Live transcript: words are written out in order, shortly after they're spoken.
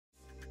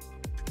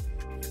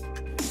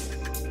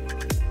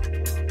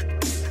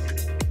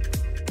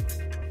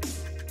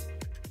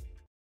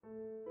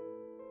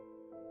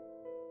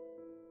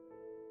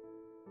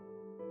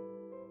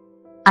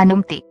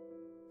अनुमति,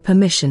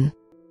 permission,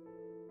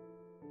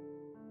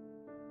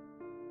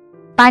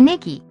 पाने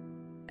की,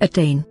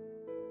 attain,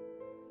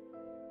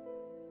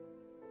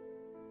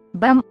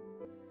 बम,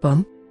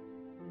 bomb,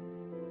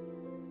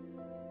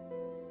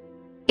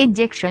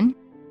 इंजेक्शन,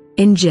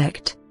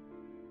 inject,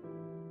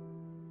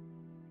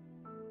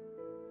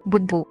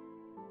 बुद्धू,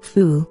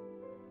 fool,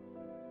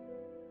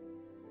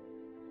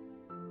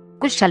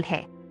 कुशल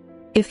है,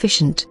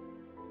 efficient,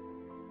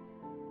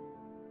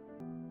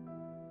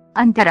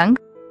 अंतरंग,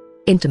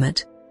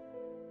 intimate,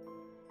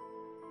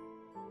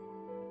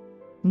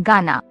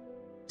 गाना,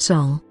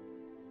 song,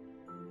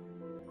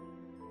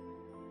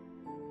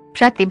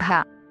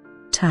 प्रतिभा,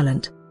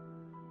 talent,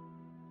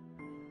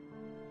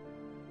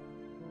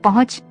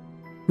 पहुंच,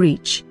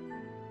 reach,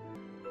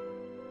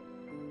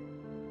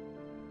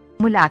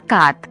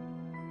 मुलाकात,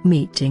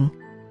 meeting,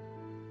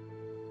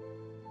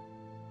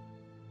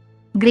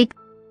 ग्रीक,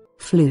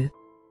 flu,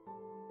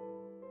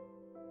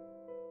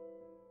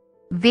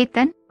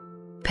 वेतन,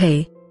 pay,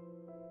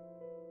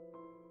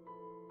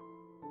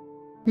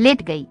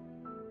 लेट गई,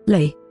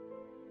 lay,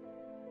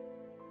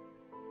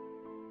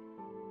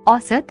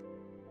 औसत,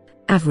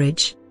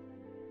 average,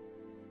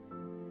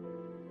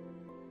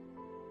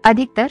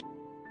 अधिकतर,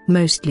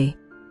 mostly,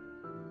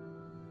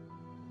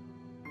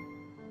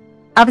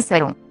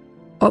 अवसरों,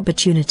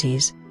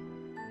 opportunities,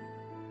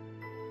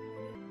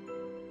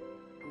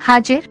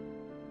 हाजिर,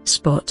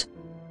 spot,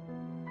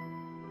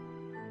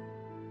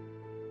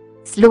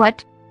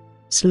 स्लोट,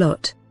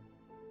 slot,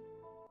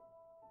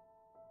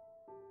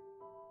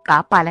 का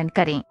पालन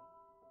करें,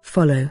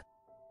 follow,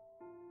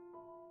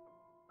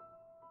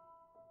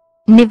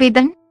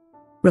 निवेदन,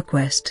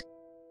 request,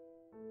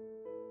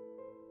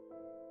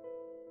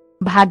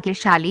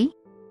 भाग्यशाली,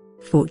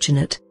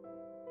 fortunate,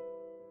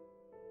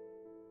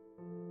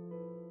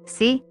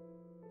 से,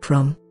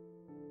 from,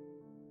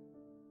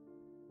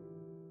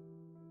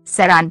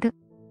 सरांध,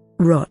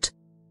 rot,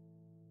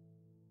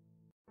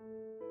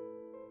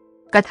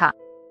 कथा,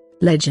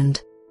 legend,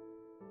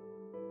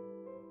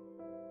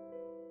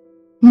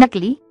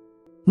 नकली,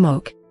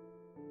 mock,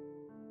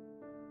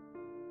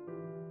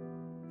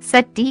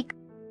 सटीक,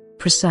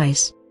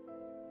 precise,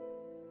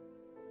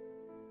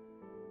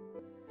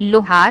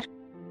 लोहार,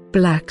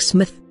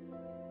 blacksmith,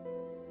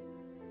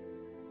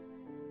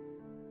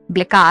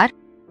 बेकार,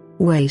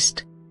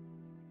 waste,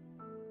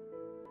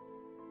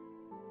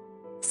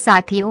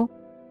 साथियों,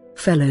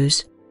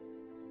 fellows,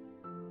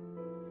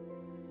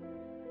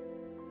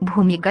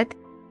 भूमिगत,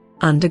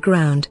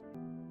 underground,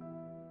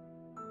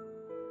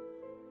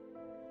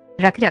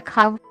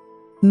 रखरखाव,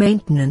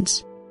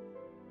 maintenance,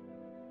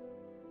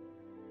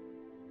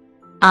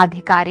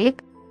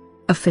 आधिकारिक,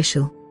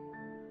 official,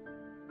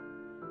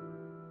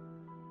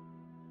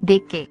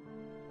 देख के,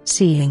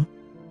 seeing,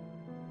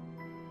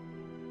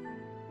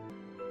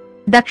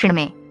 दक्षिण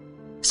में,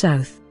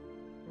 south,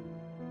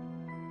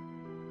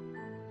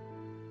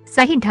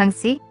 सही ढंग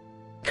से,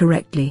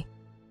 correctly,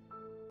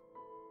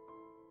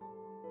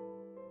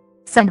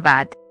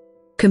 संवाद,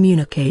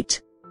 communicate,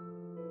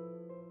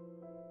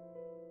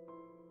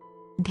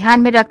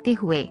 ध्यान में रखते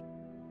हुए,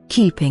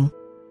 keeping,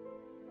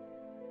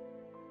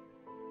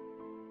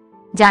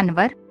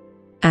 जानवर,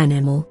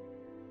 animal,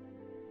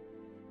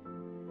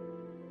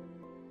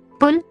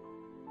 पुल,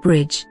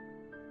 bridge,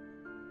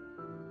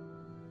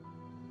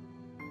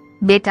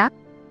 बेटा,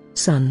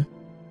 son,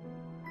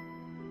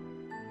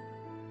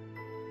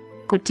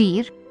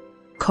 कुटीर,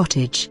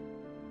 cottage,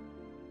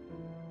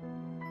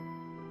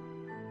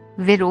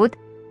 विरोध,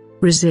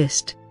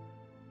 resist,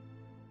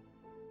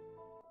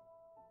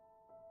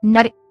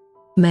 नर,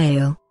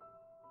 male,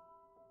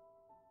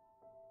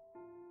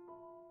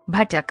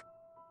 भटक,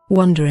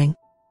 wandering,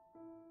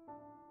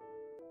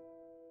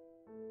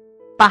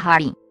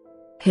 पहाड़ी,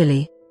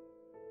 hilly,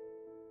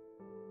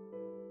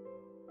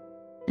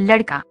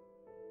 लड़का,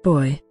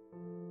 boy,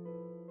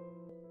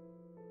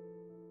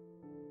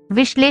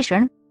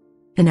 विश्लेषण,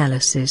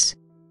 analysis,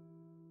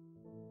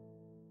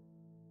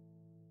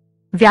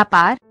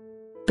 व्यापार,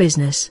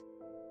 business,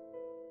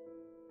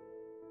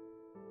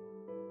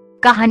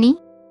 कहानी,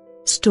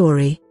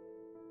 story,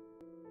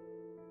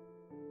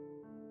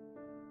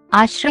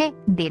 आश्रय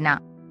देना,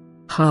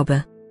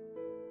 harbor,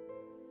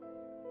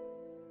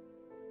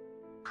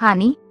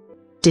 हानि,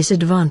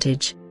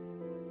 disadvantage,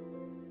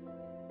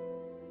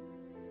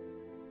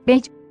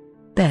 बेंच,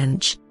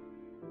 bench,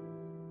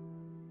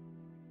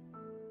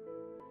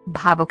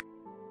 भावुक,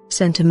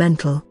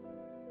 sentimental,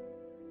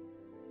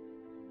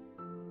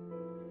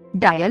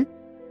 डायल,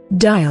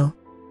 dial,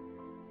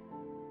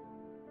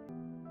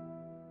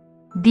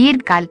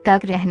 दीर्घकाल तक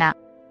रहना,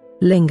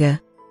 linger,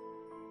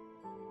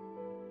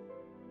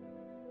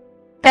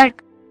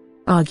 तर्क,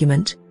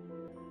 argument,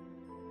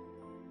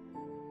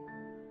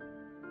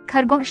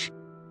 खरगोश,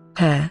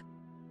 hare,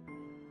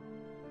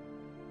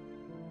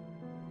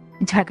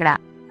 झगड़ा,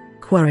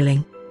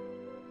 quarreling,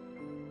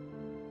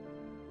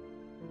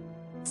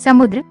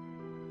 समुद्र,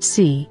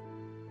 sea,